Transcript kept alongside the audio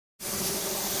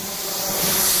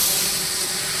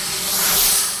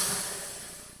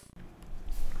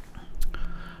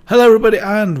Hello everybody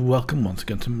and welcome once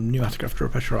again to PneumaticCraft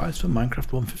Repressurized for Minecraft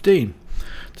 1.15.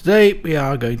 Today we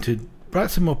are going to write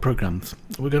some more programs.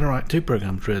 We're going to write two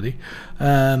programs really.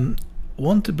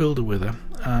 One to build a wither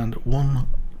and one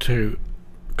to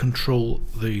control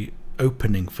the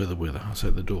opening for the wither,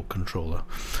 so the door controller.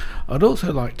 I'd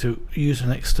also like to use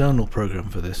an external program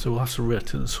for this, so we'll have to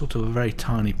write a sort of a very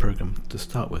tiny program to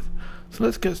start with. So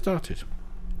let's get started.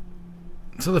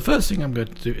 So the first thing I'm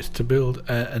going to do is to build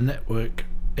a network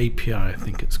API, I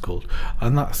think it's called,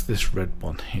 and that's this red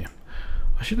one here.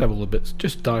 I should have all the bits,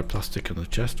 just dye plastic on the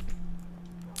chest.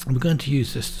 We're going to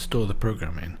use this to store the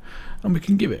program in, and we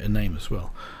can give it a name as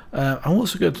well. I'm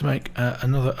also going to make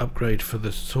another upgrade for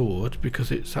the sword,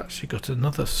 because it's actually got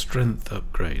another strength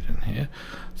upgrade in here.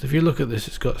 So if you look at this,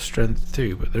 it's got strength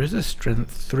 2, but there is a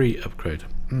strength 3 upgrade.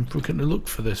 And if we can look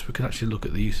for this, we can actually look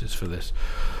at the uses for this,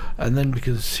 and then we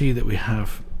can see that we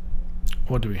have,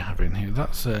 what do we have in here?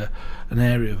 That's an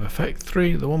area of effect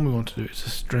 3. The one we want to do is a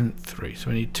strength 3. So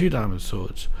we need 2 diamond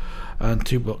swords and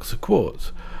 2 blocks of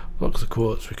quartz. Blocks of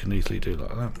quartz we can easily do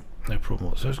like that, no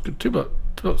problem. So it's good. 2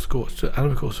 blocks of quartz, and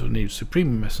we also need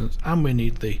supremium essence, and we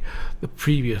need the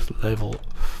previous level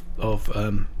of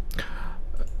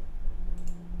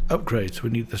upgrades. We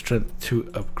need the strength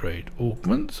 2 upgrade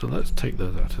augment. So let's take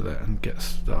those out of there and get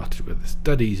started with this.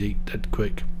 Dead easy, dead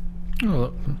quick. Oh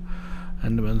look.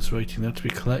 Enderman's waiting there to be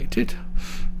collected.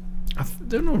 I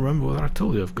don't remember whether I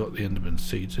told you I've got the Enderman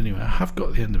seeds. Anyway, I have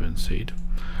got the Enderman seed,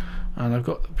 and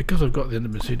because I've got the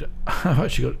Enderman seed, I've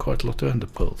actually got quite a lot of Ender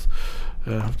pearls.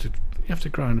 You have to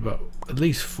grind about at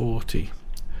least 40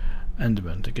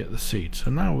 Endermen to get the seed.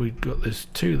 So now we've got this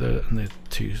 2 there and there's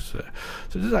 2 there.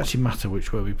 So it doesn't actually matter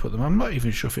which way we put them. I'm not even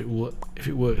sure if it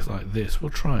works like this. We'll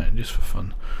try it just for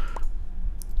fun.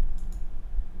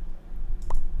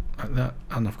 Like that,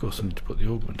 and of course I need to put the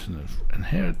augment in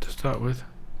here to start with.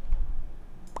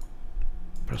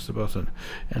 Press the button,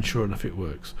 and sure enough it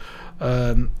works.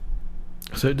 So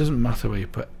it doesn't matter where you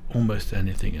put almost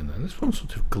anything in there. This one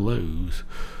sort of glows.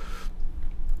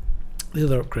 The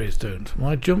other upgrades don't.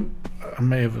 My jump, I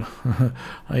may have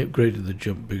I upgraded the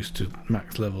jump boost to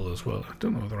max level as well. I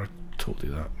don't know whether I told you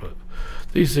that, but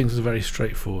these things are very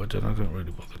straightforward and I don't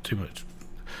really bother too much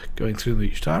going through them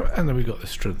each time. And then we got the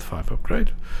strength 5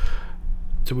 upgrade,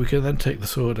 so we can then take the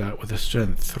sword out with a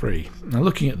strength 3. Now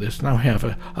looking at this, now we have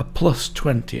a plus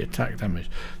 20 attack damage,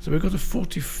 so we've got a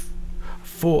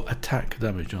 44 attack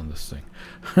damage on this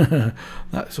thing.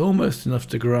 That's almost enough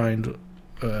to grind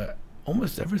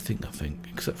almost everything, I think,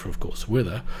 except for of course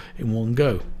wither, in one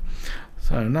go.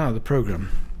 So now the program,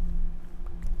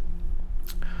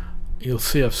 you'll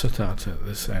see I've set out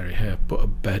this area here, put a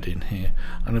bed in here,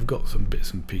 and I've got some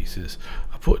bits and pieces.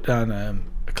 I put down a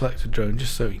collector drone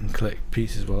just so you can collect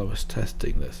pieces while I was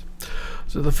testing this.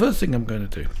 So the first thing I'm going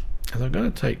to do is I'm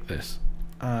going to take this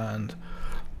and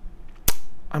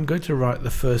I'm going to write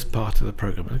the first part of the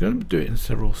program. I'm going to do it in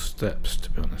several steps, to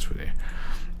be honest with you.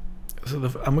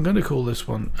 So I'm going to call this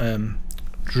one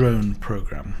drone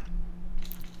program.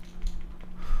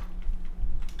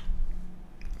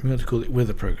 We're going to call it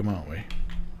wither program, aren't we?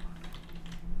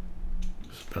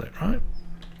 Spell it right.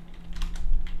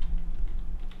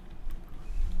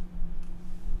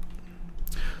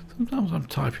 Sometimes I'm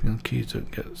typing and keys don't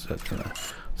get set to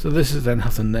that. So this is then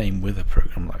has a name wither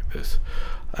program like this.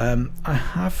 I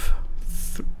have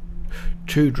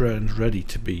 2 drones ready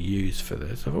to be used for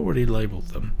this. I've already labelled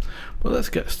them, but let's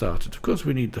get started. Of course,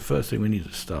 we need the first thing. We need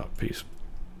a start piece.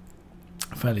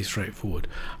 Fairly straightforward.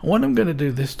 And what I'm going to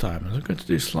do this time is I'm going to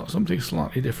do something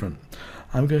slightly different.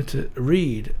 I'm going to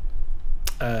read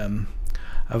a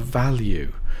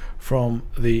value from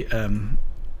the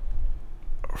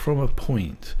from a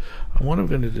point, and what I'm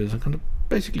going to do is I'm going to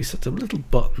basically set a little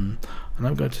button, and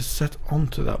I'm going to set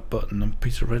onto that button a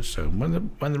piece of redstone.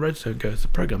 When the redstone goes, the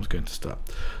program's going to start.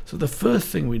 So the first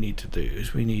thing we need to do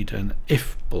is we need an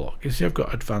if block. You see I've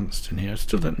got advanced in here. I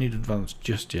still don't need advanced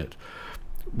just yet.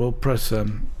 We'll press I'll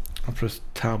press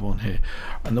tab on here,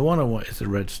 and the one I want is the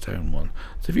redstone one.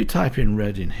 So if you type in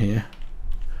red in here,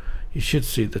 you should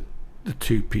see the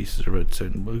 2 pieces of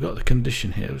redstone. We've got the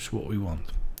condition here, which is what we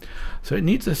want. So it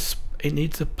needs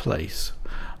a place,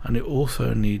 and it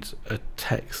also needs a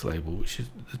text label, which is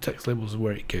the text label is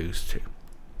where it goes to.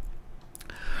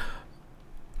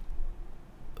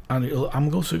 And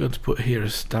I'm also going to put here a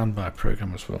standby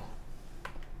program as well.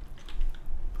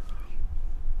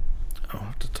 I'll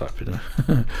have to type it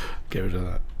in. Get rid of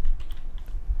that.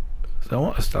 So I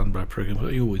want a standby program,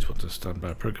 but you always want a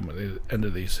standby program at the end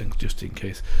of these things, just in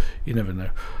case. You never know.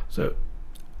 So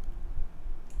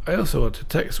I also want a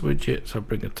text widget, so I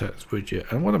bring a text widget,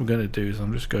 and what I'm going to do is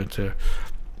I'm just going to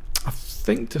I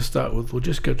think to start with we'll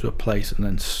just go to a place and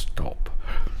then stop.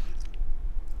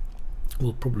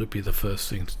 Will probably be the first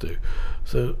thing to do.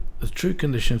 So the true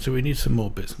condition, so we need some more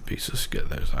bits and pieces to get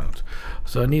those out.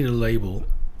 So I need a label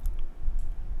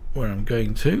where I'm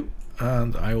going to,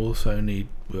 and I also need,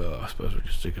 well, I suppose we'll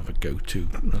just think of a go-to.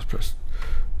 Let's press,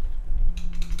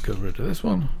 get rid of this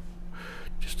one,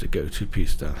 just a go-to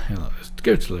piece down here like this, to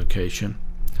go to location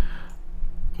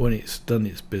when it's done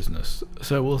its business.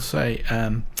 So we'll say,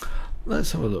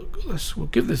 let's have a look, we'll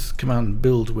give this command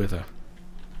build wither.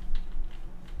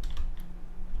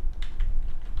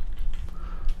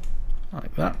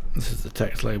 Like that. This is the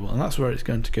text label, and that's where it's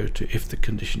going to go to if the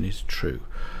condition is true.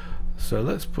 So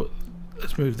let's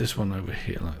move this one over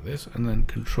here like this, and then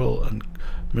control and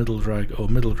middle drag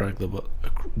the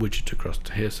widget across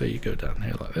to here. So you go down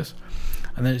here like this,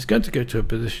 and then it's going to go to a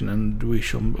position, and we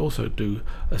shall also do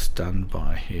a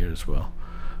standby here as well.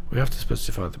 We have to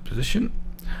specify the position,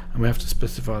 and we have to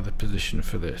specify the position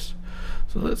for this.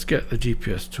 So let's get the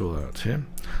GPS tool out here,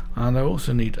 and I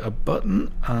also need a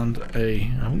button and I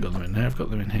haven't got them in here, I've got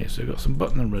them in here. So I've got some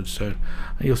button and redstone,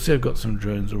 and you'll see I've got some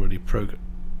drones already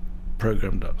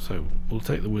programmed up. So we'll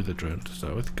take the wither drone to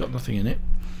start with, got nothing in it.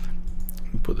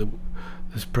 Put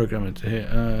this program into here.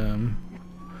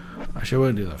 Actually I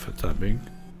won't do that for the time being.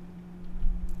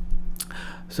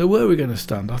 So where are we going to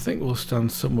stand? I think we'll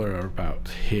stand somewhere about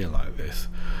here like this,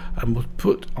 and we'll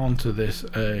put onto this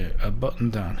a button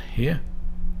down here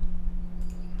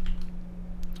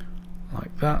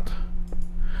like that,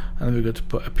 and then we're going to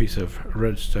put a piece of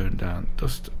redstone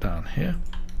dust down here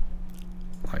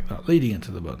like that, leading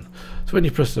into the button. So when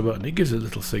you press the button it gives a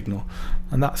little signal,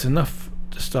 and that's enough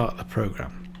to start the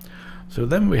program. So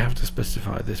then we have to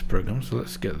specify this program. So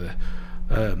let's get the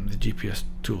GPS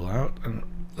tool out and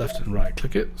left and right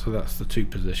click it, so that's the two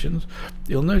positions.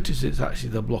 You'll notice it's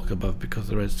actually the block above because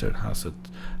the redstone has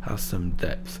some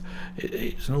depth.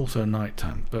 It's also night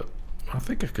time, but I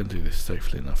think I can do this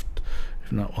safely enough.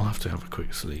 If not, we'll have to have a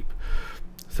quick sleep.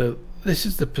 So this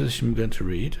is the position we're going to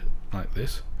read like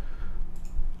this.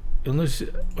 You'll notice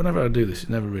whenever I do this it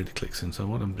never really clicks in, so I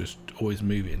want to just always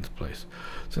move it into place.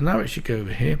 So now it should go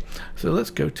over here. So let's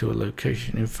go to a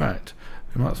location. In fact,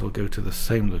 we might as well go to the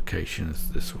same location as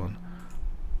this one.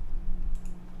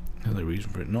 No reason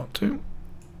for it not to.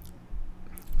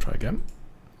 Try again,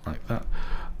 like that.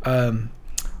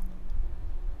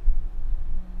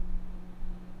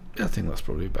 I think that's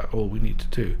probably about all we need to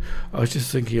do. I was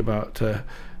just thinking about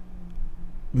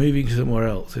moving somewhere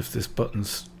else if this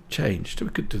button's changed. We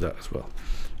could do that as well,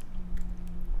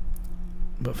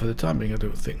 but for the time being I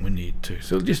don't think we need to.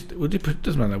 So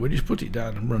doesn't matter, we'll just put it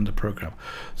down and run the program.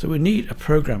 So we need a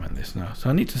program in this now, so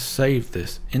I need to save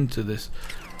this into this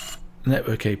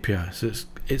network API, so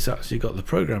it's actually got the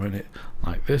program in it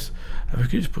like this, and we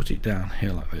can just put it down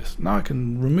here like this. Now I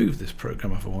can remove this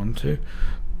program if I want to,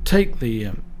 take the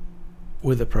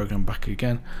wither program back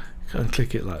again, and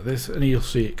click it like this, and you'll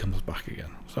see it comes back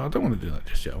again. So I don't want to do that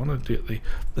just yet. I want to do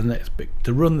the next bit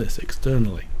to run this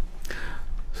externally.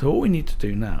 So what we need to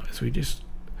do now is we just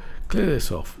clear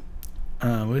this off.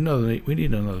 We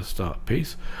need another start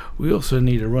piece. We also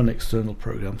need a run external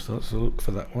program, so let's look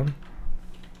for that one.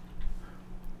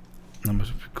 That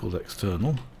must be called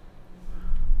external.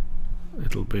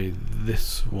 It'll be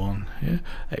this one here,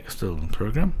 external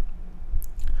program,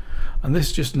 and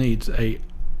this just needs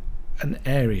an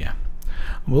area.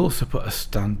 And we'll also put a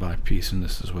standby piece in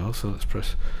this as well. So let's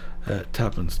press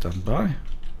tab and standby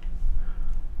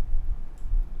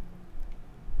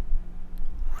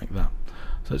like that.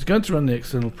 So it's going to run the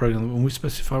external program when we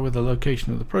specify where the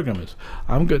location of the program is.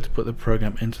 I'm going to put the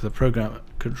program into the program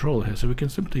controller here, so we can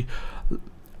simply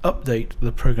update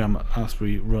the program as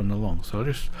we run along. So I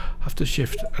just have to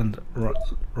shift and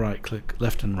right click,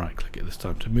 left and right click it this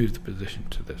time to move the position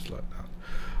to this like that.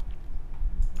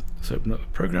 So open up the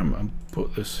program and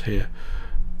put this here.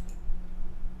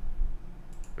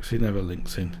 See, it never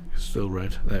links in, it's still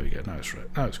red. There we go, now it's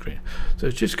red, now it's green. So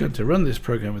it's just going to run this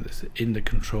program with this in the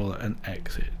controller and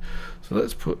exit. So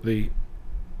let's put this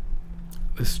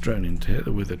drone into here,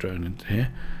 the wither drone into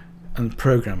here, and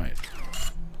program it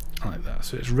like that,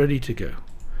 so it's ready to go.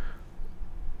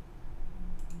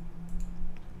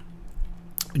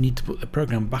 We need to put the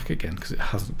program back again because it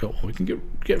hasn't got one. We can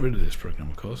get rid of this program,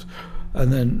 of course,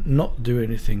 and then not do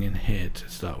anything in here to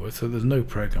start with, so there's no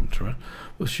program to run.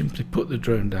 We'll simply put the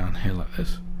drone down here like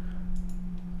this,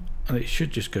 and it should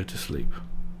just go to sleep.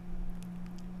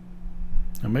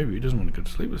 And maybe it doesn't want to go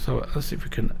to sleep. Let's see if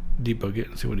we can debug it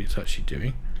and see what it's actually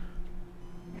doing.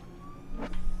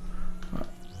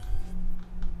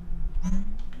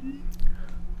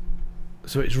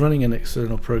 So it's running an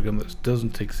external program that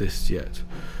doesn't exist yet.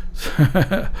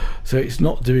 So it's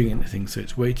not doing anything, so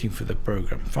it's waiting for the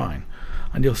program. Fine.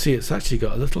 And you'll see it's actually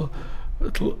got a little I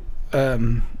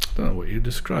don't know what you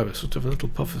describe it, sort of a little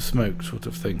puff of smoke sort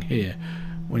of thing here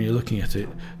when you're looking at it,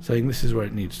 saying this is where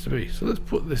it needs to be. So let's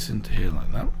put this into here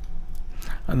like that,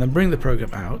 and then bring the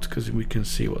program out because we can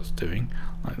see what's doing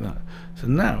like that. So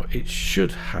now it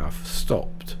should have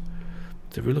stopped.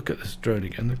 So if we look at this drone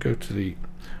again and go to the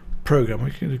program,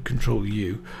 we can do Control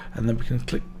U, and then we can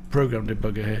click Program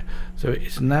Debugger here. So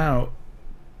it's now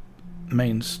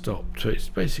main stopped, so it's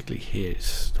basically here, it's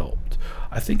stopped.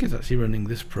 I think it's actually running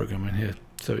this program in here,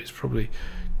 so it's probably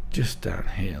just down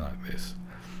here like this.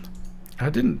 I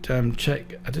didn't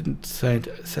check, I didn't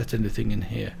set anything in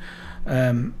here.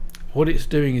 What it's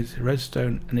doing is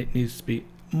redstone, and it needs to be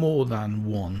more than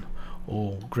 1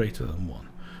 or greater than 1.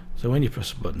 So when you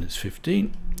press a button, it's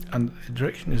 15, and the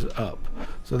direction is up,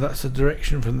 so that's the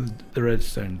direction from the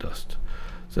redstone dust.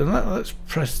 So now let's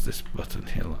press this button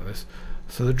here like this.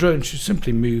 So the drone should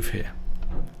simply move here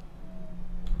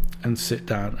and sit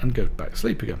down and go back to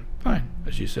sleep again. Fine,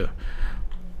 as you saw.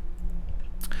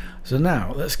 So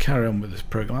now let's carry on with this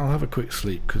program. I'll have a quick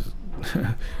sleep because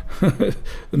the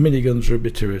miniguns are a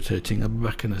bit irritating. I'll be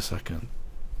back in a second.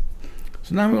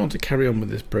 So now we want to carry on with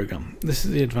this program. This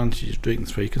is the advantage of doing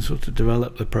this, where you can sort of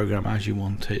develop the program as you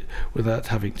want it without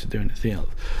having to do anything else.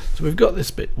 So we've got this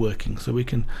bit working, so we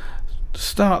can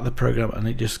start the program and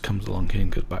it just comes along here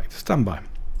and goes back to standby.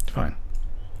 Fine.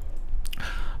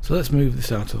 So let's move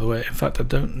this out of the way. In fact, I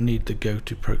don't need the go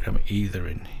to program either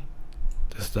in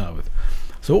to start with.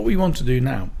 So what we want to do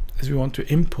now is we want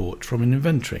to import from an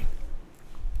inventory.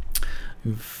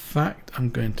 In fact, I'm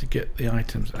going to get the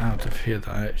items out of here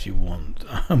that I actually want.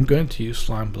 I'm going to use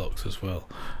slime blocks as well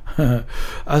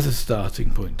as a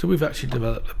starting point till we've actually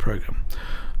developed the program.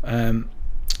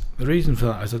 The reason for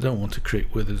that is I don't want to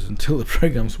create withers until the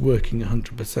program's working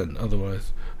 100%,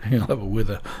 otherwise you'll have a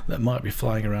wither that might be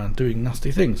flying around doing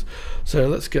nasty things. So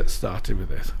let's get started with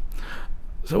this.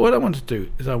 So what I want to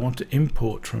do is I want to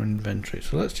import from an inventory.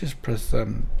 So let's just press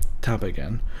tab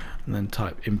again and then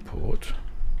type import.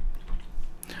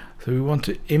 So we want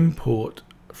to import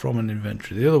from an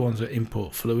inventory. The other ones are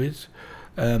import fluids,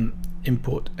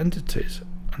 import entities.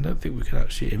 I don't think we can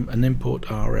actually import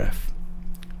RF.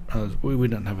 We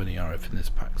don't have any RF in this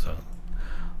pack, so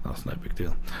that's no big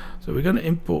deal. So we're going to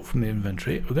import from the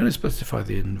inventory. We're going to specify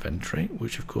the inventory,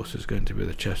 which of course is going to be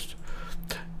the chest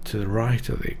to the right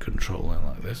of the controller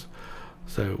like this.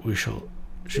 So we shall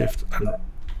shift and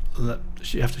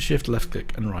you have to shift, left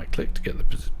click and right click to get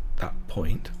that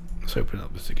point. Let's open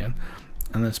up this again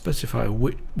and then specify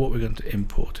what we're going to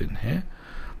import in here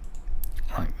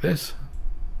like this.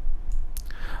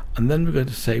 And then we're going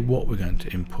to say what we're going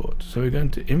to import. So we're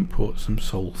going to import some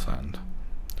soul sand.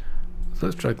 So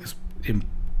let's drag this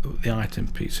the item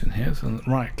piece in here. So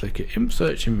right click it,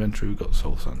 search inventory, we've got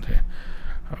soul sand here.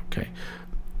 Okay.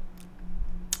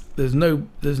 There's no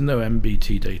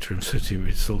MBT data associated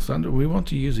with soul sand. We want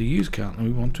to use a use count, and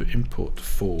we want to import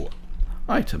 4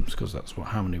 items because that's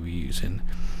how many we use in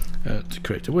to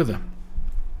create a wither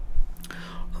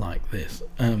like this.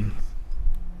 And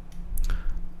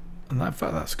in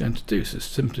fact that's going to do, so it's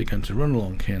simply going to run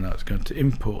along here. Now it's going to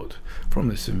import from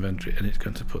this inventory and it's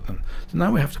going to put them. So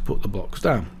now we have to put the blocks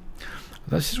down.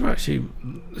 This is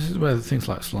where things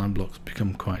like slime blocks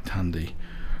become quite handy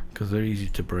because they're easy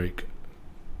to break.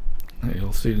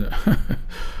 You'll see that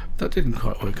that didn't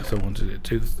quite work as I wanted it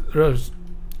to.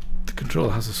 The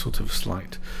controller has a sort of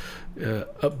slight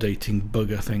updating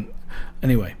bug, I think.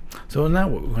 Anyway, so now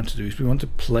what we want to do is we want to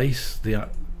place the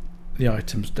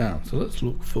items down. So let's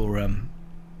look for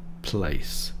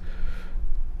place,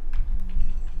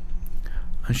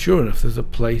 and sure enough there's a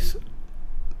place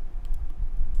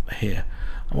here,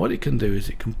 and what it can do is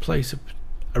it can place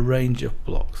a range of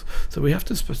blocks. So we have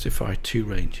to specify 2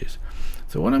 ranges.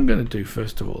 So what I'm going to do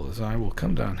first of all is I will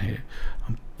come down here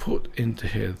and put into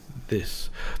here this.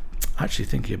 Actually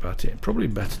thinking about it, probably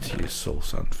better to use soul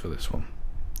sand for this one.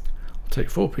 I'll take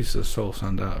 4 pieces of soul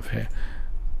sand out of here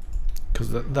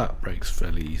because that breaks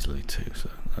fairly easily too, so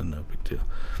no big deal.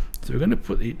 So we're going to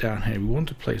put it down here. We want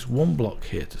to place 1 block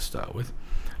here to start with.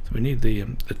 So we need the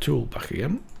tool back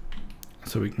again,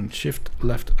 so we can shift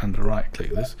left and right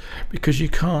click this, because you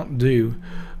can't do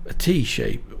a T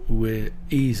shape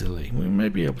easily. We may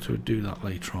be able to do that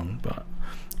later on, but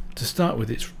to start with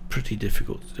it's pretty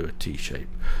difficult to do a T shape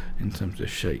in terms of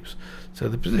shapes. So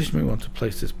the position we want to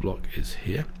place this block is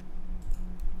here,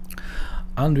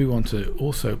 and we want to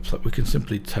also we can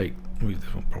simply move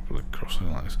this one properly across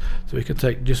like this. So we can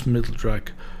just middle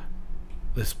drag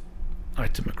this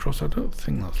item across. I don't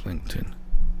think that's linked in.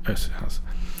 Yes, it has.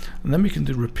 And then we can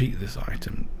repeat this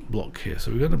item block here.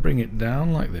 So we're going to bring it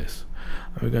down like this.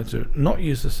 And we're going to not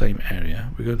use the same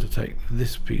area. We're going to take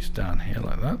this piece down here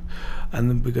like that, and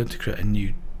then we're going to create a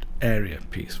new area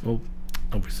piece. Well,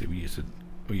 obviously we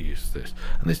use this,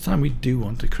 and this time we do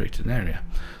want to create an area.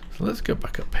 So let's go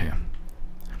back up here.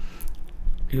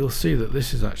 You'll see that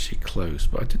this is actually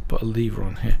closed, but I did put a lever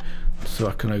on here so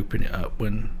I can open it up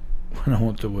when I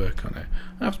want to work on it.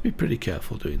 I have to be pretty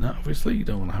careful doing that. Obviously you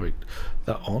don't want to have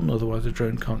that on, otherwise the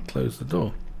drone can't close the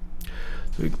door.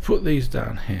 So we can put these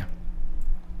down here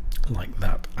like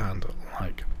that and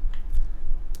like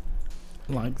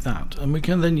that, and we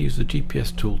can then use the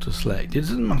GPS tool to select. It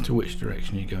doesn't matter which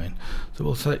direction you go in, so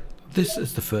we'll select this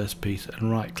as the first piece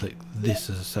and right click this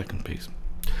as a second piece.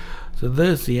 So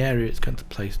there's the area it's going to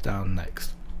place down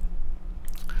next.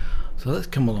 So let's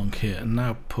come along here and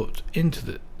now put into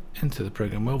the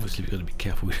program. Well, obviously we've got to be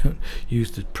careful we don't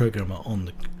use the programmer on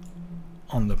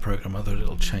the program, otherwise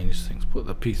it'll change things. Put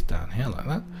the piece down here like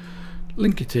that,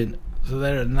 link it in. So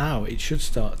there, and now it should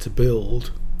start to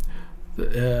build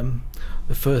the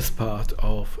first part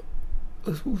of.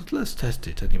 Let's test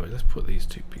it anyway. Let's put these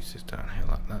two pieces down here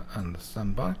like that and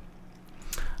standby,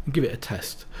 and give it a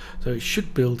test. So it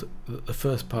should build the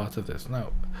first part of this.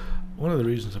 Now, one of the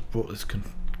reasons I brought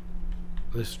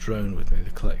this drone with me, the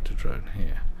collector drone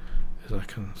here, is I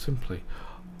can simply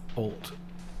Alt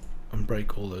and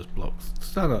break all those blocks.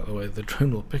 Stand out of the way, the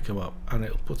drone will pick them up and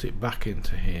it'll put it back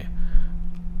into here,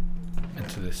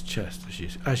 into this chest,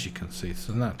 as you can see.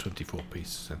 So now 24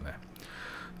 pieces in there.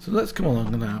 So let's come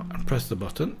along now and press the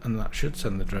button, and that should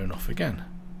send the drone off again.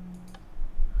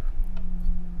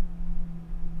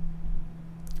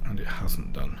 And it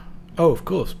hasn't done. Oh, of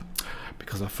course,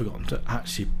 because I've forgotten to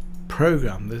actually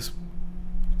program this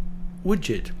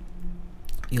widget.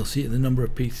 You'll see the number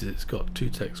of pieces it's got, 2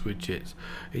 text widgets.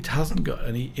 It hasn't got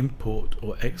any import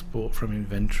or export from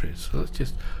inventory. So let's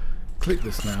just click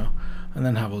this now and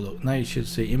then have a look. Now you should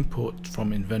see import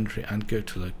from inventory and go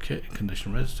to locate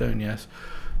condition redstone, yes,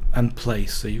 and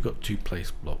place. So you've got 2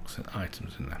 place blocks and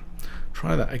items in there.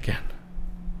 Try that again.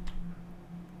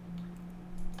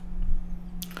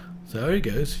 So there he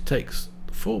goes. He takes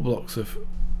 4 blocks of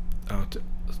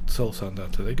soul sand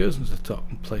out of there, goes into the top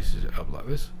and places it up like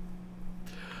this.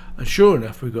 And sure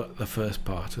enough, we've got the first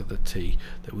part of the T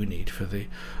that we need for the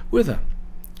wither.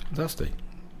 Fantastic.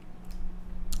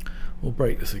 We'll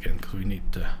break this again because we need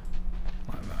to,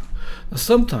 like that. Now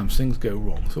sometimes things go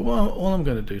wrong, so all I'm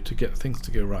going to do to get things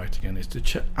to go right again is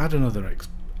to add another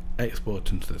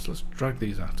export into this. Let's drag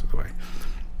these out of the way.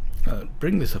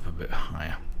 Bring this up a bit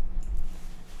higher.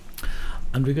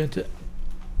 And we're going to,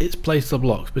 it's place the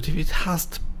blocks, but if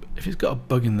it's got a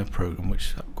bug in the program,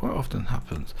 which quite often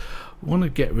happens, we want to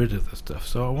get rid of the stuff.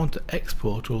 So I want to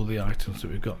export all the items that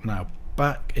we've got now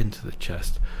back into the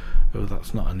chest. Oh,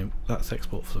 that's not that's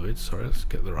export fluid. Sorry, let's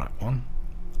get the right one.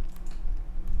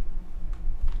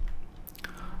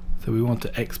 So we want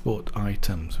to export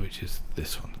items, which is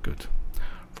this one. Good.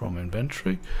 From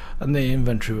inventory, and the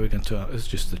inventory we're going to is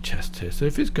just the chest here. So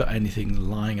if it's got anything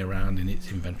lying around in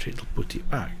its inventory, it'll put it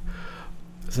back.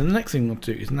 So the next thing we'll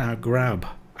do is now grab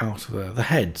out of there the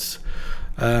heads.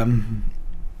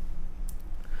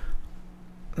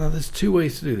 Now there's 2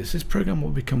 ways to do this. This program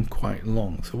will become quite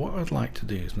long, so what I'd like to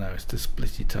do is to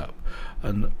split it up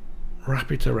and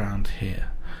wrap it around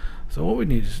here. So what we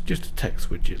need is just a text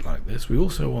widget like this. We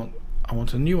also I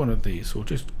want a new one of these, so we'll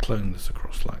just clone this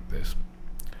across like this.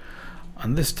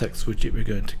 And this text widget we're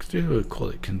going to do, we'll call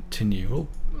it continue. Well,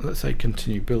 let's say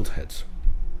continue build heads,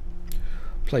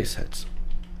 place heads,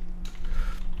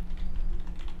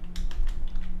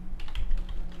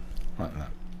 like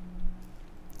that.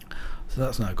 So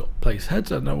that's now got place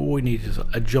heads, and now all we need is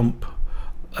a jump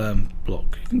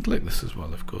block. You can click this as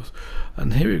well, of course.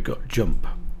 And here we've got jump.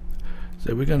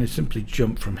 So we're going to simply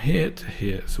jump from here to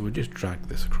here. So we'll just drag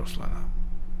this across like that.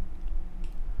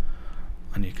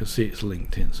 And you can see it's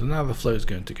linked in. So now the flow is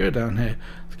going to go down here.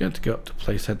 It's going to go up to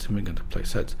place heads, and we're going to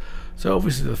place heads. So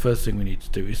obviously the first thing we need to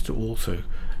do is to also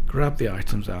grab the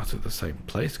items out of the same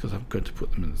place, because I'm going to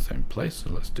put them in the same place.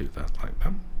 So let's do that like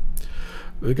that.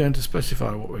 We're going to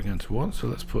specify what we're going to want. So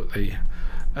let's put the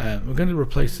we're going to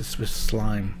replace this with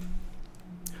slime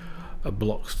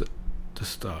blocks to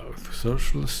start with. So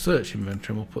let's search inventory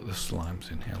and we'll put the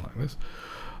slimes in here like this.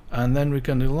 And then we're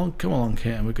going to come along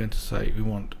here and we're going to say we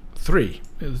want 3.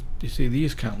 You see the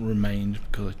use count remained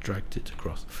because I dragged it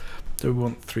across. So we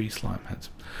want 3 slime heads.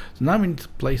 So now we need to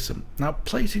place them. Now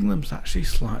placing them is actually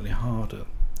slightly harder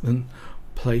than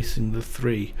placing the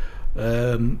 3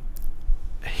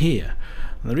 here.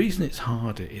 And the reason it's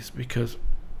harder is because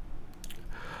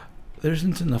there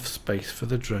isn't enough space for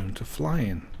the drone to fly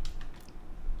in.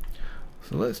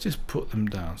 So let's just put them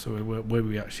down so where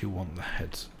we actually want the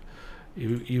heads.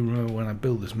 You remember when I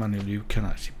build this manual, you can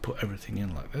actually put everything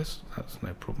in like this. That's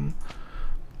no problem.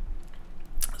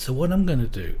 So what I'm going to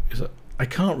do is that I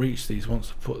can't reach these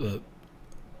once I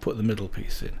put the middle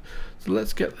piece in. So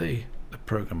let's get the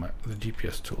program out, the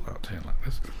GPS tool out here like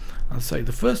this. I'll say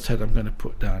the first head I'm going to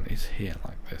put down is here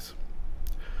like this.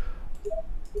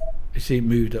 You see it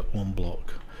moved up one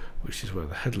block, which is where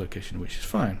the head location, which is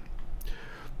fine.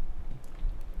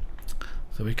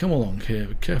 So we come along here,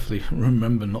 we carefully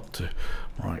remember not to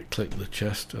right click the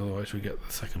chest, otherwise we get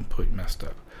the second point messed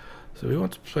up. So we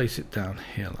want to place it down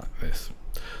here like this.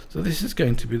 So this is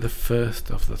going to be the first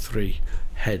of the 3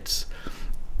 heads.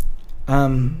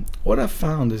 What I've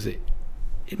found is it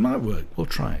might work. We'll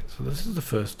try it. So this is the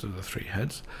first of the 3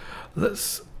 heads.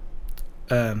 Let's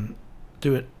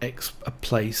do a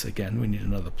place again. We need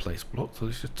another place block, so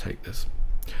let's just take this.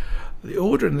 The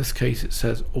order in this case, it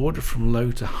says order from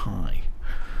low to high.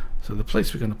 So the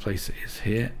place we're going to place it is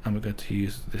here, and we're going to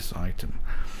use this item.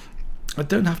 I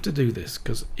don't have to do this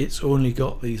because it's only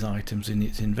got these items in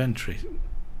its inventory,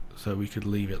 so we could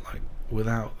leave it like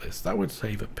without this. That would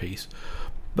save a piece,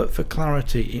 but for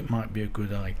clarity it might be a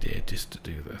good idea just to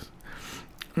do this.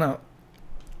 Now,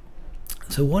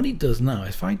 so what it does now,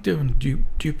 if I do and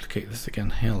duplicate this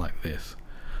again here like this,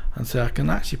 and so I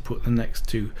can actually put the next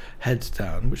 2 heads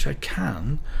down, which I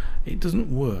can, it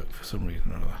doesn't work for some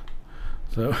reason or other.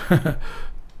 So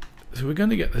so we're going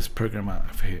to get this program out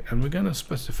of here, and we're going to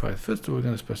specify, first of all we're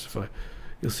going to specify,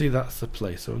 you'll see that's the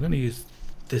place, so we're going to use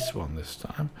this one this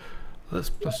time. Let's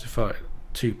specify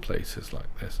 2 places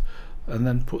like this, and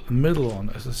then put the middle on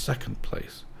as a second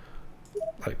place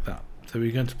like that. So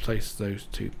we're going to place those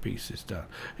 2 pieces down.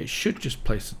 It should just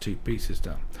place the 2 pieces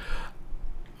down,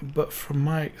 but from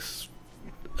my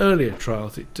earlier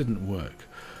trials it didn't work,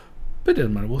 but it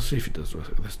doesn't matter. We'll see if it does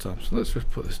work this time. So let's just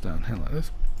put this down here like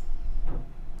this.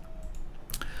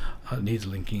 It needs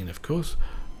linking in, of course,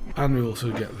 and we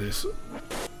also get this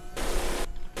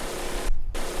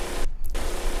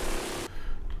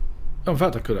in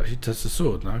fact I could actually test the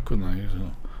sword now, couldn't I? There's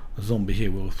a zombie here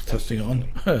we're testing it on.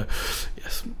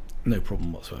 Yes, no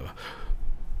problem whatsoever.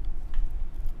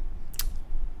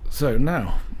 So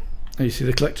now you see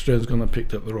the collector drone's gone and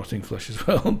picked up the rotting flesh as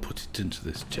well and put it into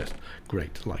this chest.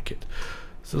 Great, like it.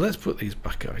 So let's put these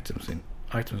back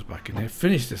items back in here,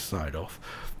 finish this side off.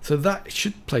 So that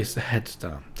should place the heads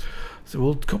down. So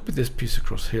we'll copy this piece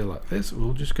across here like this.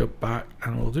 We'll just go back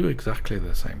and we'll do exactly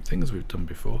the same thing as we've done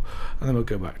before, and then we'll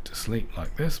go back to sleep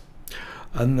like this,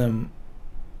 and then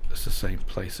it's the same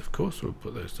place, of course, so we'll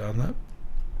put those down there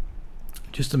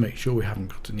just to make sure we haven't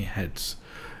got any heads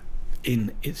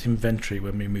in its inventory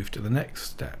when we move to the next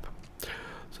step.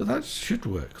 So that should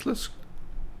work. Let's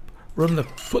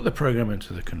put the program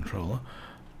into the controller,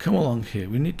 come along here.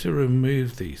 We need to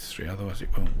remove these 3, otherwise it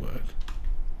won't work.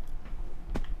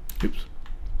 Oops,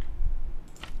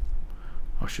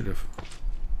 I should have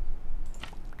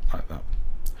like that.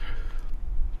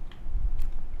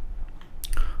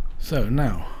 So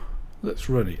now let's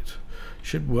run it.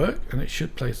 Should work, and it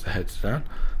should place the heads down.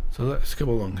 So let's come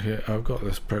along here. I've got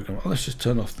this program. Let's just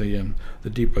turn off the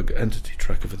debug entity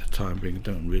tracker for the time being.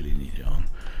 Don't really need it on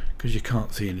because you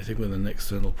can't see anything with an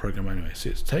external program anyway.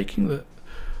 So it's taking the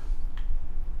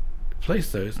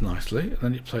place those nicely, and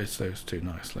then it places those 2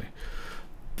 nicely.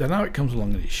 Then now it comes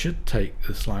along and it should take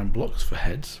the slime blocks for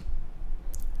heads.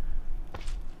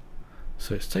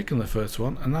 So it's taken the first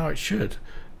one, and now it should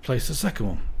place the second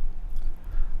one,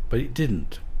 but it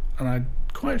didn't, and I'm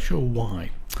quite sure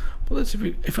why. But let's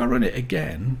see if I run it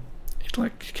again, it'll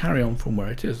like carry on from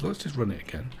where it is. Let's just run it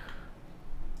again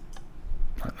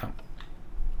like that.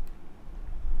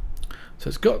 So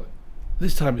it's got,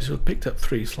 this time it's picked up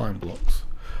 3 slime blocks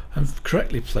and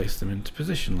correctly placed them into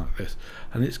position like this,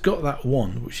 and it's got that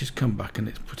one which has come back and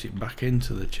it's put it back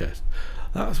into the chest.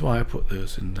 That's why I put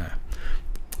those in there.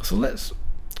 So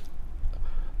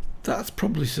that's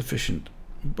probably sufficient,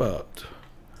 but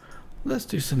let's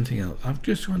do something else. I'm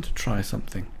just going to try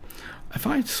something. If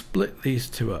I split these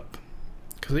 2 up,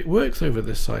 because it works over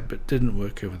this side but didn't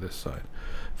work over this side,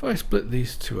 if I split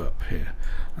these 2 up here,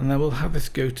 and then we'll have this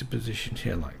go to position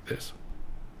here like this,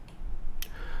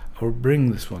 or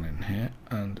bring this one in here,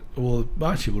 and we'll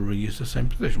reuse the same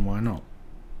position. Why not?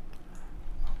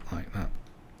 Like that.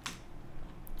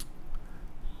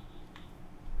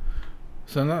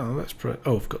 So now let's press.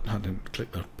 Oh, I didn't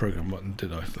click the program button,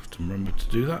 did I? I have to remember to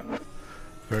do that.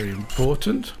 Very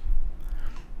important.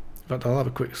 In fact, I'll have a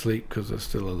quick sleep because there's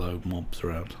still a load of mobs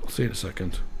around. I'll see you in a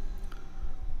second.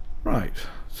 Right.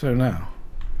 So now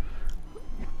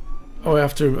Oh, I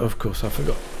have to, of course, I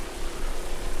forgot.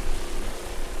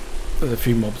 There's a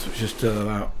few mobs which are still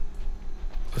out.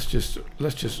 Let's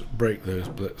just break those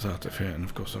blits out of here, and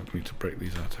of course I need to break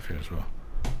these out of here as well.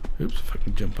 Oops, if I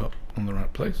can jump up on the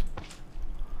right place.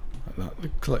 Like that. The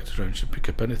collector drone should pick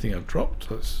up anything I've dropped.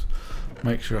 Let's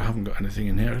make sure I haven't got anything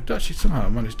in here. Actually, somehow I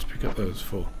managed to pick up those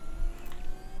 4.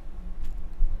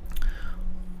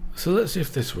 So let's see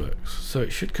if this works. So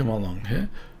it should come along here,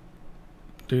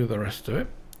 do the rest of it,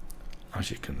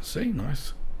 as you can see,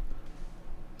 nice,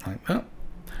 like that.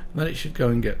 And then it should go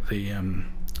and get the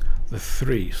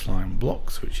 3 slime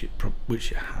blocks, which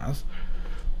it has.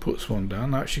 Puts one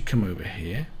down. Now it should come over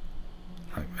here,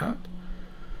 like that,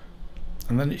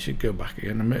 and then it should go back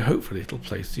again, and hopefully it'll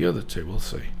place the other 2. We'll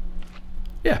see.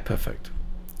 Yeah, perfect.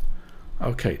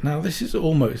 Okay, now this is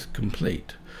almost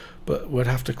complete, but we'd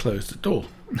have to close the door.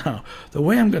 Now, the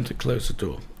way I'm going to close the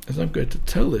door is I'm going to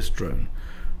tell this drone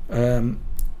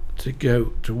to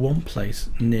go to one place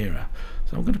nearer.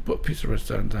 So I'm going to put a piece of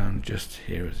redstone down just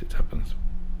here as it happens.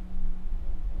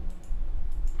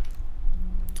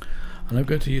 And I'm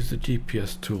going to use the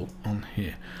GPS tool on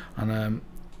here, and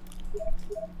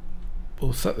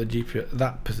we'll set the GPS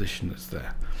that position that's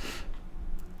there.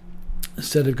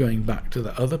 Instead of going back to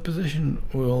the other position,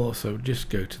 we'll also just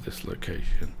go to this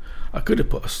location. I could have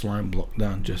put a slime block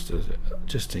down just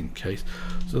in case.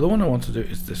 So the one I want to do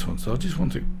is this one. So I just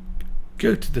want to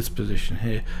go to this position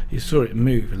here. You saw it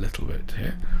move a little bit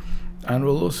here, and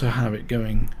we'll also have it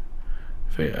going.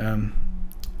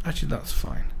 Actually, that's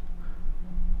fine.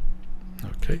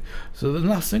 Okay, so the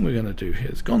last thing we're going to do here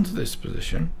is gone to this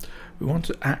position. We want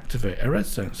to activate a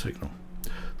redstone signal.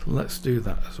 So let's do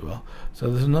that as well. So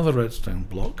there's another redstone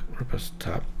block. Press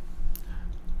tab,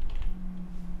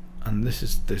 and this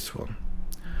is this one.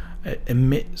 It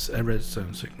emits a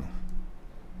redstone signal.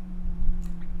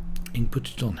 You can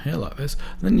put it on here like this,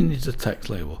 and then you need a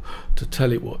text label to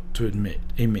tell it what to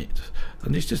emit,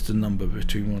 and it's just a number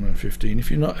between 1 and 15. If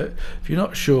you're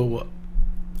not sure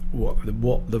what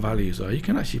the values are, you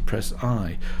can actually press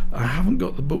I. I haven't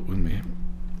got the book with me,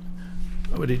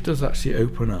 but it does actually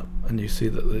open up, and you see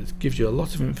that it gives you a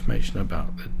lot of information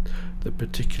about the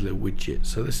particular widget.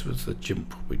 So this was the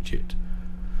jump widget.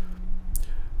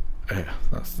 Yeah,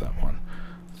 that's that one.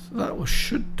 So that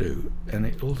should do, and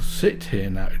it will sit here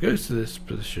now. It goes to this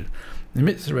position,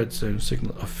 emits the redstone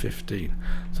signal of 15.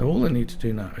 So all I need to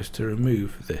do now is to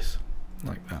remove this,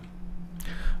 like that.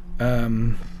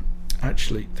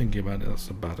 Actually, thinking about it, that's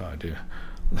a bad idea.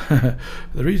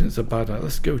 The reason it's a bad idea,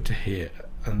 let's go to here,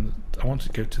 and I want to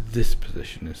go to this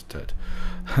position instead.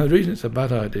 The reason it's a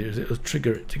bad idea is it'll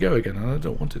trigger it to go again, and I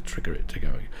don't want to trigger it to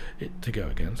go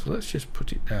again. So let's just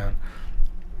put it down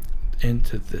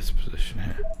into this position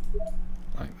here,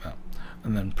 like that,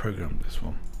 and then program this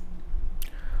one.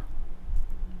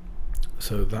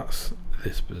 So that's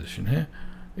this position here.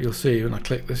 You'll see when I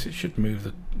click this, it should move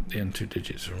the end 2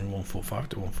 digits from 145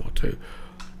 to 142.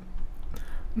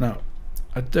 Now,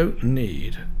 I don't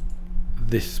need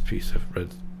this piece of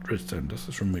redstone dust.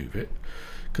 Let's remove it,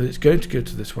 because it's going to go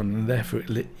to this one, and therefore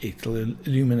it'll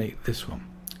illuminate this one.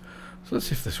 So let's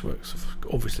see if this works.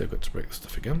 Obviously, I've got to break the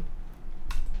stuff again.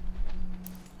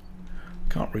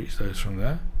 Can't reach those from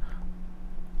there.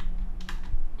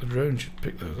 The drone should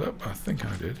pick those up. I think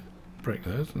I did break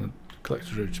those, and the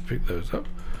collector drone should pick those up.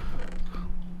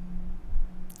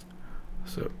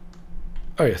 So,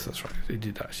 oh yes, that's right, it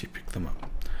did actually pick them up.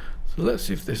 So let's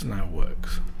see if this now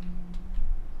works.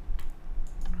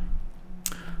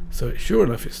 So sure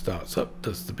enough, it starts up,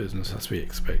 does the business as we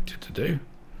expect it to do.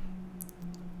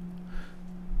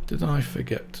 Did I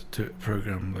forget to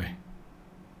program the...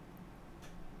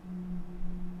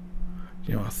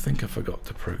 You know, I think I forgot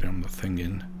to program the thing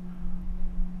in.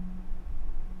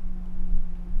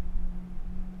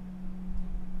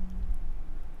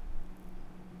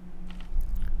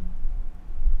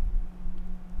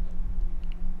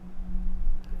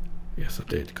 Yes, I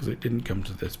did, because it didn't come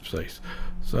to this place.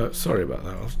 So sorry about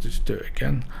that. I'll just do it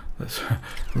again. Let's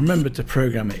remember to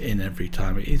program it in every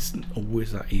time. It isn't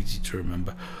always that easy to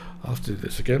remember. I'll have to do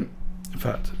this again. In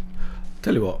fact,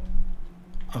 tell you what,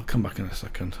 I'll come back in a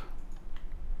second.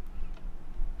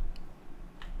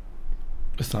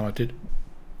 This time I did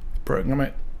program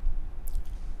it.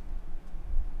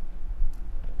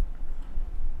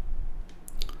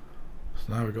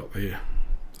 So now we've got the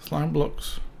slime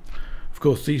blocks. Of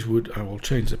course, these I will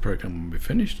change the program when we're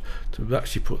finished to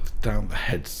actually put down the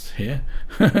heads here.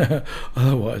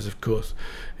 Otherwise, of course,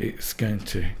 it's going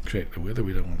to create the wither.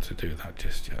 We don't want to do that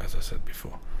just yet, as I said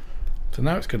before. So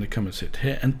now it's going to come and sit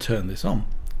here and turn this on.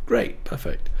 Great,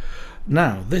 perfect.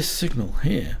 Now, this signal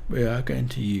here we are going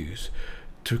to use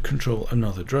to control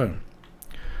another drone.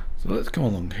 So let's come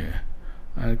along here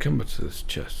and come back to this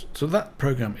chest. So that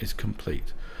program is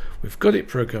complete. We've got it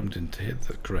programmed into here.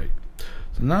 That's great.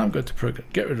 So now I'm going to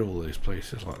get rid of all these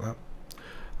places like that,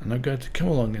 and I'm going to come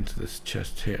along into this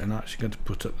chest here, and I'm actually going to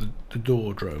put up the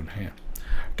door drone here.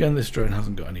 Again, this drone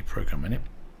hasn't got any program in it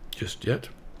just yet.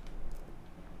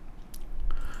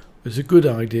 It's a good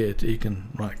idea you can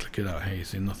right click it out here, you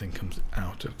see nothing comes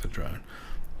out of the drone.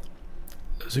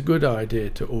 It's a good idea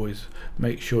to always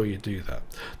make sure you do that.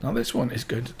 Now this one is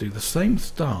going to do the same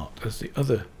start as the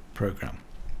other program.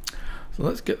 So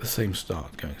let's get the same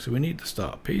start going. So we need the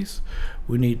start piece,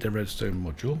 we need the redstone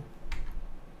module.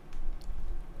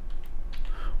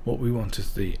 What we want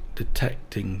is the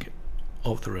detecting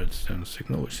of the redstone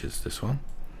signal, which is this one.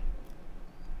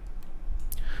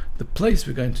 The place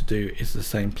we're going to do is the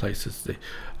same place as the,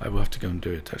 I will have to go and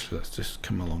do it actually. Let's just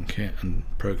come along here and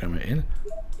program it in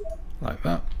like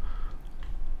that.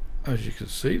 As you can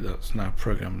see, that's now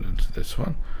programmed into this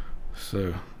one.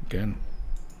 So again,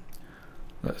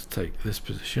 let's take this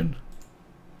position.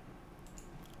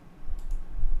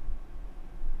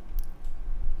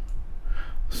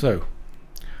 So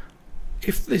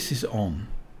if this is on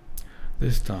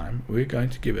this time, we're going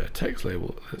to give it a text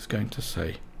label that's going to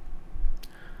say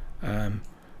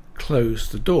close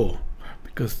the door,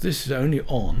 because this is only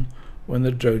on when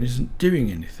the drone isn't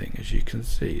doing anything. As you can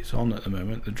see, it's on at the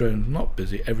moment, the drone's not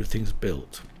busy, everything's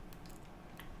built.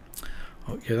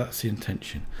 Okay, that's the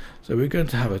intention. So we're going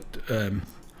to have a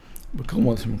we're going to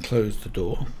want them to close the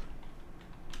door.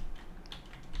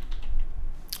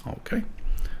 Okay,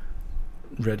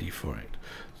 ready for it.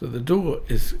 So the door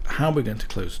is how we're going to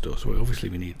close the door. So obviously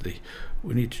we need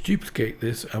to duplicate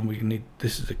this, and we need,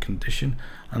 this is a condition,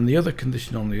 and the other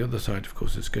condition on the other side of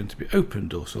course is going to be open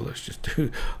door. So let's just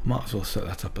do, might as well set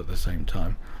that up at the same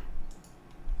time.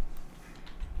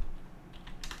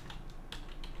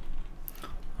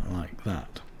 Like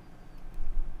that.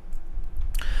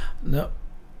 No,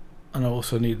 and I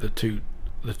also need the two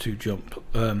jump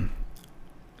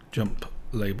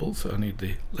labels. So I need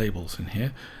the labels in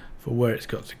here for where it's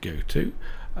got to go to,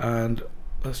 and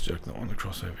let's drag that one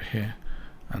across over here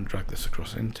and drag this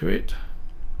across into it.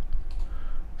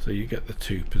 So you get the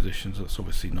two positions. That's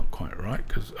obviously not quite right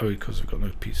because we've got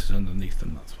no pieces underneath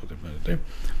them. That's what I'm going to do.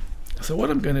 So what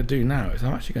I'm going to do now is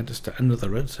I'm actually going to start another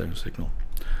redstone signal.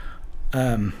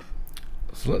 So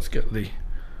let's get the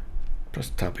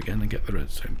press tab again and get the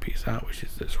redstone piece out, which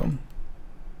is this one.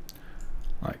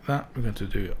 Like that. We're going to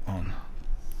do it on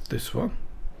this one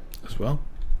as well.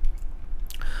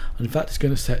 And in fact, it's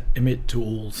going to set emit to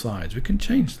all sides. We can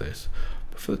change this,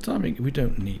 but for the time being, we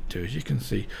don't need to. As you can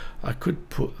see, I could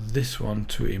put this one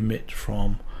to emit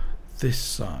from this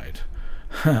side.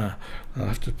 I'll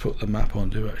have to put the map on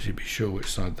to actually be sure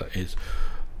which side that is.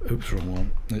 Oops, wrong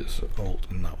one. It's Alt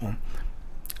and that one.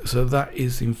 So that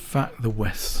is in fact the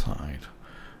west side.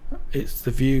 It's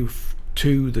the view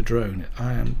to the drone.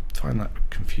 I find that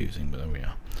confusing, but there we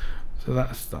are. So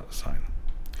that's that side.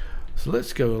 So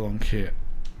let's go along here,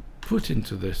 put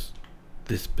into this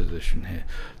position here.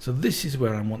 So this is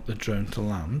where I want the drone to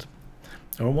land,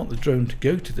 or I want the drone to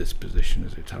go to this position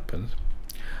as it happens.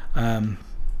 I'll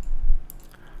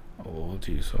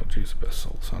use a bit of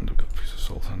salt sand. I've got a piece of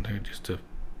salt sand here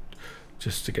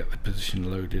just to get the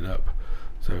position loaded up.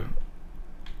 So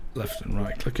left and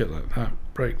right click it like that,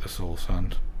 break the salt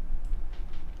sand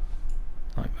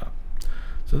like that.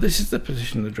 So this is the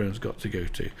position the drone's got to go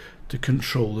to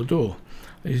control the door.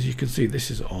 As you can see,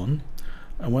 this is on,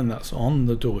 and when that's on,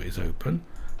 the door is open,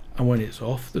 and when it's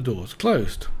off, the door is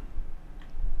closed.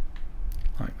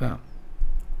 Like that.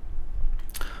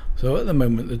 So at the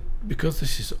moment, because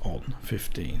this is on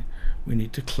 15, we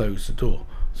need to close the door.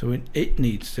 So it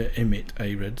needs to emit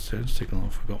a redstone signal. I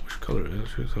forgot which colour it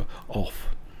is. So off,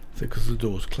 because the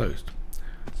door is closed.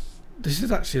 This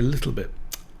is actually a little bit.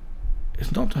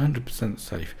 It's not 100%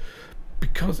 safe,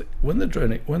 because when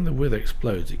the wither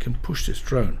explodes, it can push this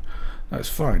drone. That's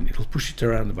fine. It'll push it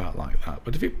around about like that.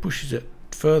 But if it pushes it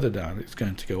further down, it's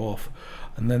going to go off,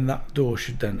 and then that door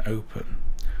should then open.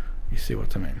 You see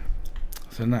what I mean?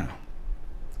 So now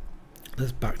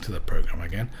let's back to the program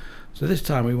again. So this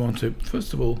time we want to,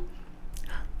 first of all,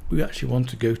 we actually want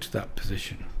to go to that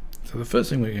position. So the first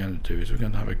thing we're going to do is we're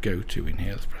going to have a go to in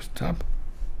here. Let's press tab.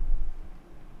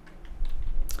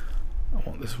 I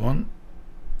want this one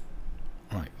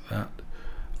like that,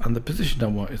 and the position I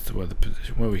want is the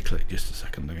position where we clicked just a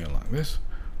second ago, like this.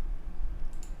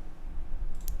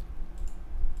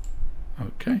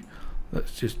 Okay,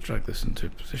 let's just drag this into a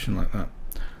position like that.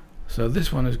 So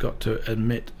this one has got to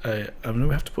emit a, we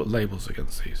have to put labels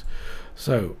against these.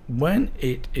 So when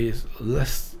it is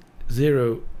less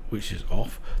 0, which is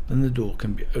off, then the door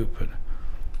can be open.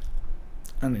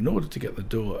 And in order to get the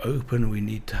door open, we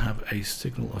need to have a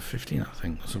signal of 15, I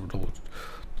think. So we'll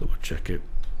double check it.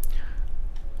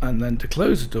 And then to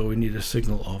close the door, we need a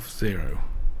signal of 0.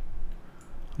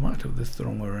 I might have this the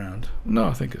wrong way around. No,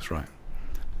 I think it's right.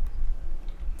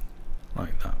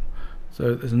 Like that.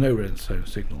 So there's no redstone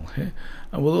signal here.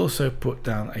 And we'll also put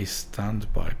down a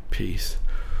standby piece.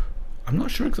 I'm not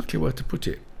sure exactly where to put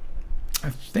it. I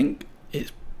think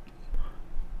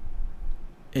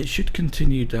it should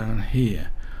continue down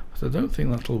here, but I don't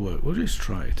think that'll work. We'll just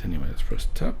try it anyway. Let's press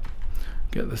tab,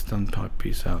 get the standby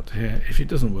piece out here. If it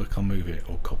doesn't work, I'll move it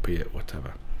or copy it,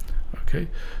 whatever. Okay,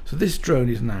 so this drone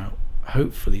is now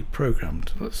hopefully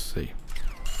programmed. Let's see.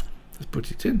 Let's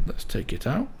put it in. Let's take it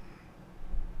out,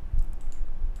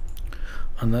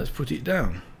 and let's put it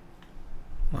down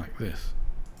like this.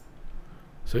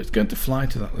 So it's going to fly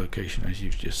to that location as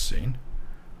you've just seen,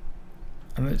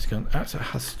 and then it's going. Actually, it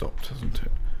has stopped, hasn't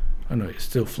it? Oh no, it's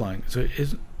still flying. So it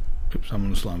isn't. Oops, I'm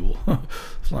on a slime ball.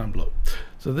 Slime block.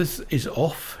 So this is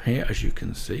off here, as you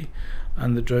can see,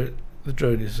 and the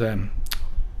drone is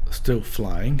still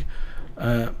flying,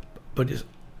 but it's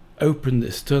opened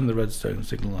this, turned the redstone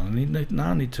signal on. I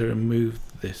now need to remove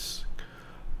this.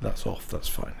 That's off. That's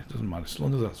fine. It doesn't matter as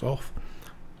long as that's off.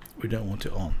 We don't want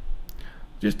it on.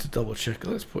 Just to double check,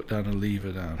 let's put down a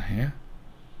lever down here,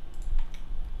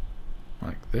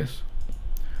 like this.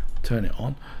 Turn it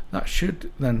on. That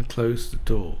should then close the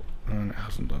door, and it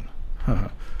hasn't done.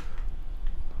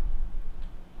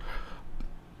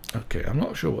 Okay, I'm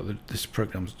not sure what this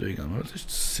program's doing at the moment.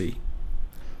 Let's see.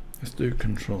 Let's do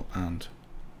Control and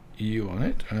U on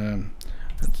it.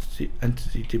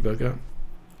 Entity debugger.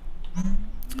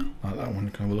 Like that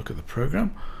one. Can have a look at the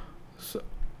program. So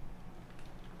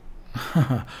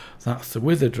that's the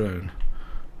Wither drone.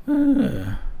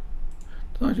 Did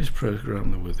I just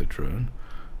program the Wither drone?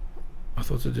 I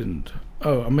thought I didn't.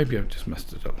 Oh, maybe I've just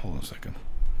messed it up. Hold on a second.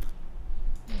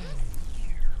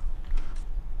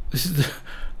 This is the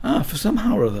for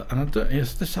somehow or other, and I don't.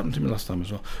 Yes, this happened to me last time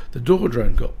as well. The door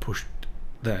drone got pushed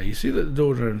there. You see that the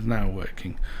door drone is now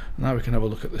working. Now we can have a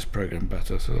look at this program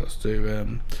better. So let's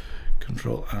do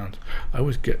Control and. I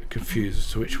always get confused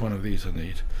as to which one of these I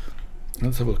need.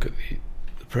 Let's have a look at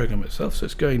the program itself. So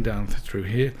it's going down through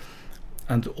here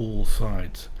and all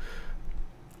sides.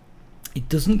 It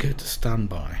doesn't go to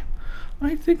standby.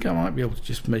 I think I might be able to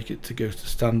just make it to go to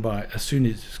standby as soon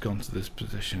as it's gone to this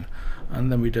position,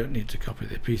 and then we don't need to copy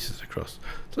the pieces across.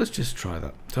 So let's just try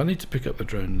that. So I need to pick up the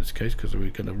drone in this case because we're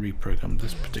going to reprogram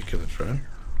this particular drone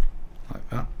like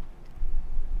that.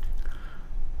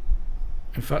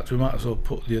 In fact, we might as well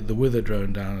put the Wither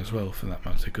drone down as well for that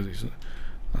matter, because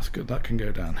that's good. That can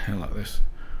go down here like this,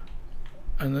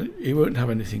 and then it won't have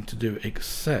anything to do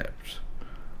except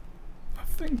I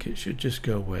think it should just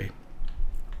go away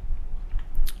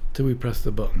till we press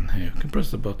the button here. We can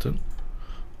press the button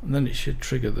and then it should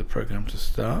trigger the program to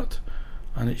start,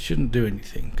 and it shouldn't do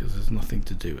anything because there's nothing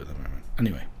to do at the moment.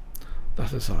 Anyway,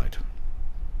 that aside,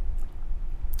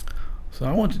 so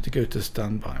I want it to go to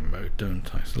standby mode,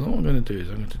 don't I? So what I'm going to do is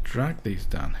I'm going to drag these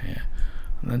down here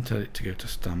and then tell it to go to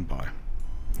standby,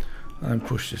 and then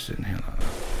push this in here like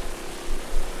that.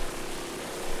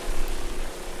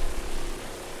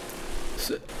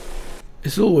 So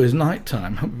it's always night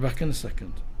time. I'll be back in a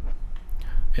second.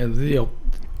 Yeah, the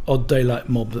odd daylight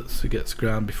mob that gets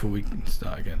ground before we can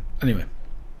start again. Anyway,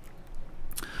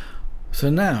 so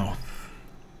now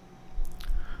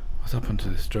what's happened to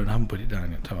this drone? I haven't put it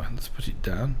down yet, have I? Let's put it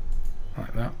down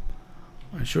like that.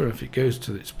 I'm sure if it goes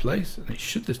to its place, and it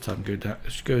should this time go down,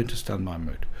 it should go into standby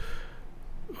mode,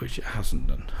 which it hasn't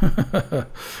done.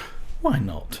 Why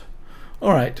not?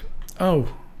 All right.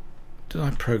 Oh, did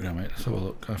I program it? Let's have a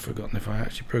look. I've forgotten if I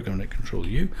actually programmed it. Control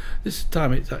U. This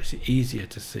time it's actually easier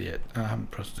to see it. I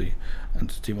haven't pressed the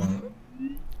entity one.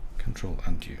 Control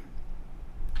and U.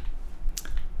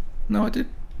 No, I did.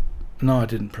 No, I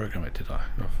didn't program it, did I?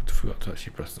 I forgot to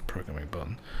actually press the programming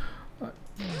button.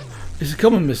 It's a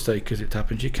common mistake because it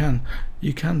happens. You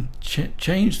can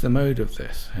change the mode of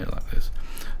this here like this.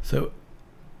 So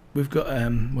we've got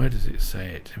where does it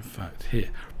say it? In fact, here.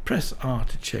 Press R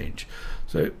to change.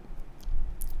 So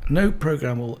no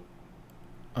programmable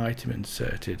item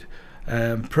inserted.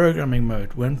 Programming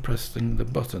mode when pressing the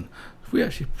button. If we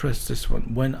actually press this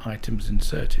one, when items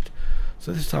inserted.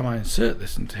 So this time I insert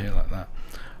this into here like that,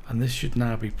 and this should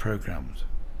now be programmed.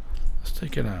 Let's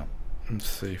take it out and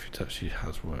see if it actually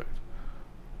has worked.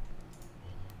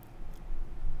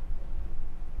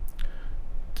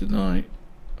 Did I?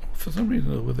 For some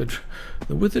reason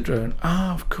the Wither drone.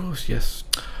 Ah, of course, yes.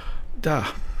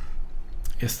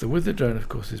 Yes, the wither drone, of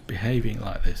course, is behaving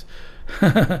like this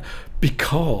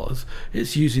because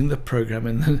it's using the program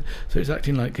in the, so it's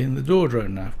acting like in the door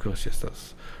drone now. Of course, yes,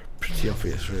 that's pretty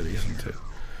obvious, really, isn't it?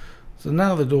 So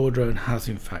now the door drone has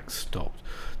in fact stopped.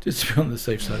 Just to be on the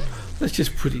safe side, let's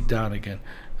just put it down again.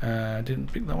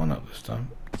 Didn't pick that one up this time.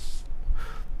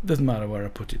 Doesn't matter where I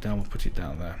put it down, we'll put it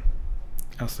down there.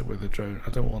 That's the wither drone.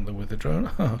 I don't want the wither drone.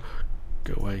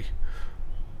 Go away.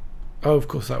 Oh, of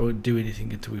course that won't do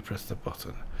anything until we press the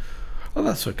button. Oh,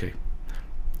 that's okay.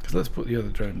 Because let's put the other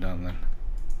drone down then.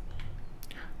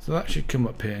 So that should come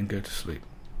up here and go to sleep.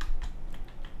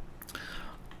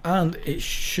 And it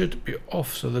should be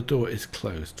off, so the door is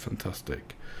closed.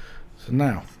 Fantastic. So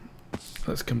now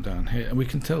let's come down here and we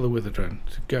can tell the wither drone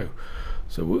to go.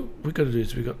 So what we've got to do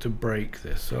is we've got to break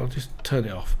this. So I'll just turn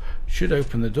it off. Should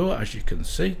open the door, as you can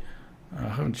see. I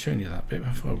haven't shown you that bit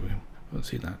before. We haven't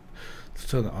seen that. Let's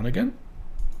turn that on again.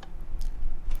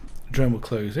 The drone will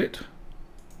close it.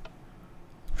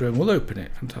 The drone will open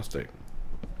it. Fantastic.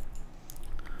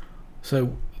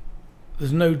 So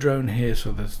there's no drone here,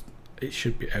 so it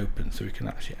should be open, so we can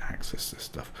actually access this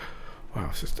stuff. Wow,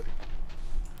 it's just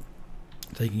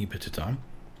taking a bit of time.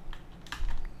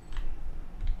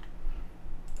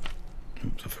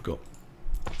 Oops, I forgot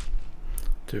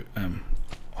to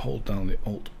hold down the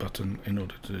Alt button in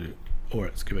order to do or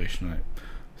excavation rate.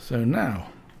 So now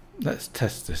let's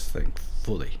test this thing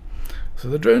fully. So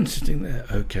the drone's sitting there,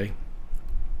 okay.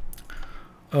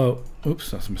 Oh,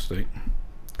 oops, that's a mistake.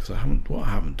 Because what I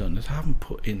haven't done is I haven't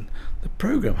put in the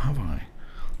program, have I?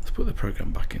 Let's put the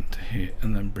program back into here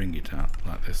and then bring it out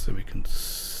like this so we can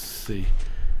see.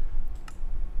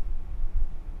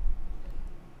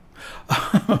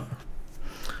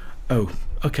 Oh,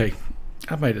 okay.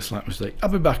 I've made a slight mistake. I'll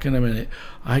be back in a minute.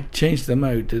 I changed the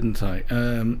mode, didn't I?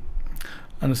 And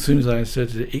as soon as I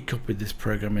inserted it, it copied this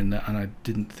program in there and I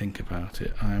didn't think about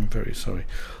it. I am very sorry.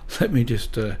 Let me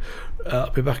just, I'll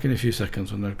be back in a few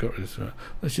seconds when I've got rid of this.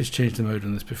 Let's just change the mode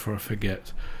on this before I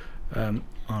forget.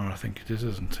 I think it is,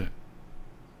 isn't it?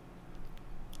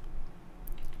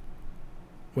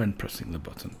 When pressing the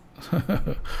button.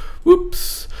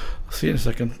 Whoops! I'll see you in a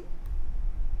second.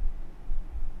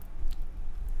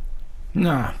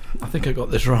 Nah, I think I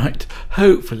got this right.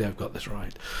 Hopefully I've got this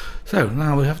right. So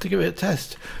now we have to give it a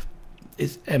test.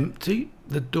 It's empty.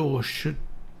 The door should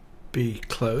be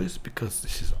closed because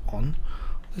this is on.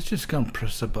 Let's just go and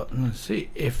press a button and see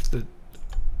if the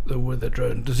wither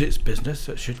drone does its business.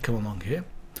 So it should come along here.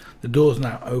 The door's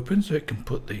now open so it can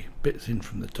put the bits in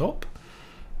from the top.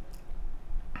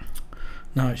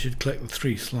 Now it should collect the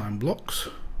 3 slime blocks.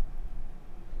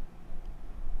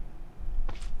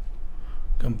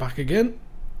 Come back again.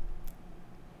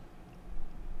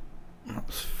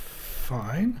 That's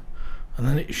fine. And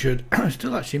then it should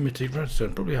still actually emitting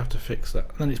redstone. Probably have to fix that.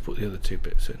 And then it's put the other 2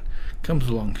 bits in. Comes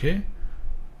along here,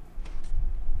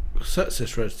 sets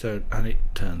this redstone, and it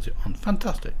turns it on.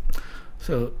 Fantastic.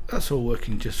 So that's all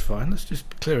working just fine. Let's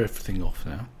just clear everything off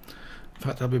now. In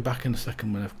fact, I'll be back in a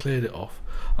second when I've cleared it off.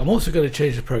 I'm also going to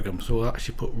change the program, so I'll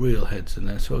actually put real heads in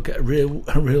there, so I'll get a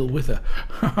real wither.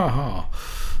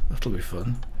 That'll be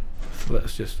fun. So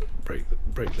let's just break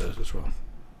those as well.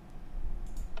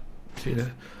 See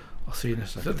you. I'll see you in a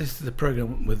second. So this is the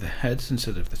program with the heads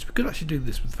instead of this. We could actually do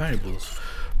this with variables,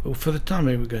 but for the time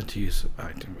being, we're going to use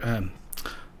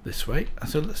this way. And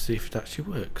so let's see if it actually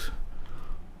works.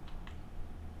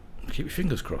 Keep your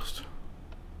fingers crossed.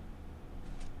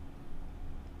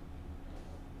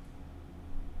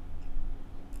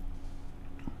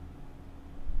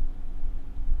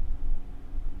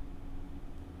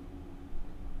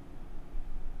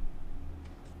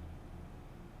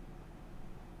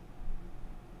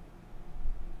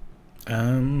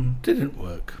 Didn't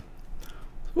work.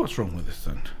 What's wrong with this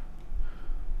then?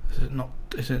 Is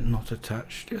it not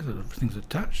attached? Yes, everything's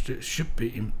attached. It should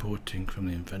be importing from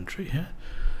the inventory here.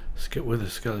 Let's get with the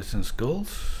skeleton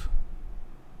skulls.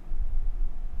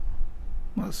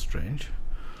 That's strange.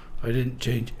 I didn't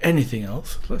change anything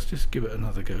else. Let's just give it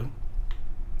another go.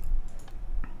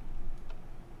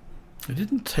 I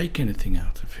didn't take anything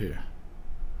out of here.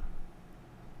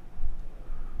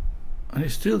 And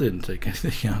it still didn't take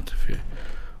anything out of here.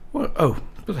 Well, oh,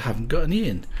 but I haven't got any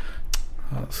in.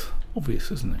 That's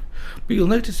obvious, isn't it? But you'll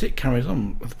notice it carries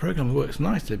on. The program works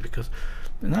nicely because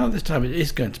now this time it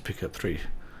is going to pick up 3,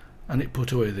 and it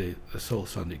put away the soul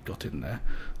sand it got in there.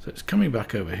 So it's coming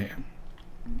back over here,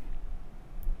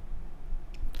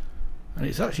 and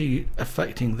it's actually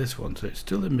affecting this one. So it's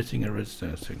still emitting a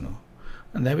redstone signal.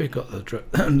 And there we've got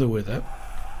the wither.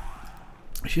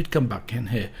 It should come back in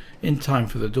here in time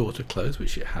for the door to close,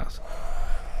 which it has.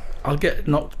 I'll get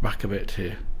knocked back a bit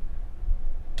here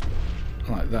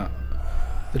like that.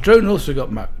 The drone also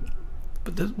got map,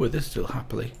 but with this still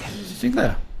happily sitting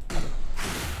there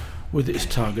with its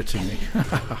targeting me.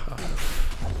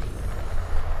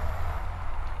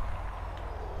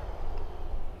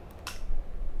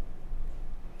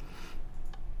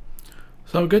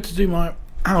 So I'm going to do my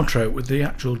outro with the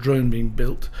actual drone being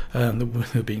built, from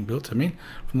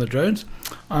the drones,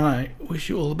 and I wish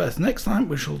you all the best. Next time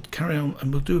we shall carry on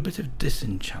and we'll do a bit of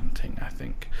disenchanting, I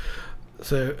think.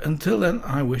 So until then,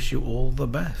 I wish you all the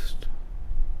best.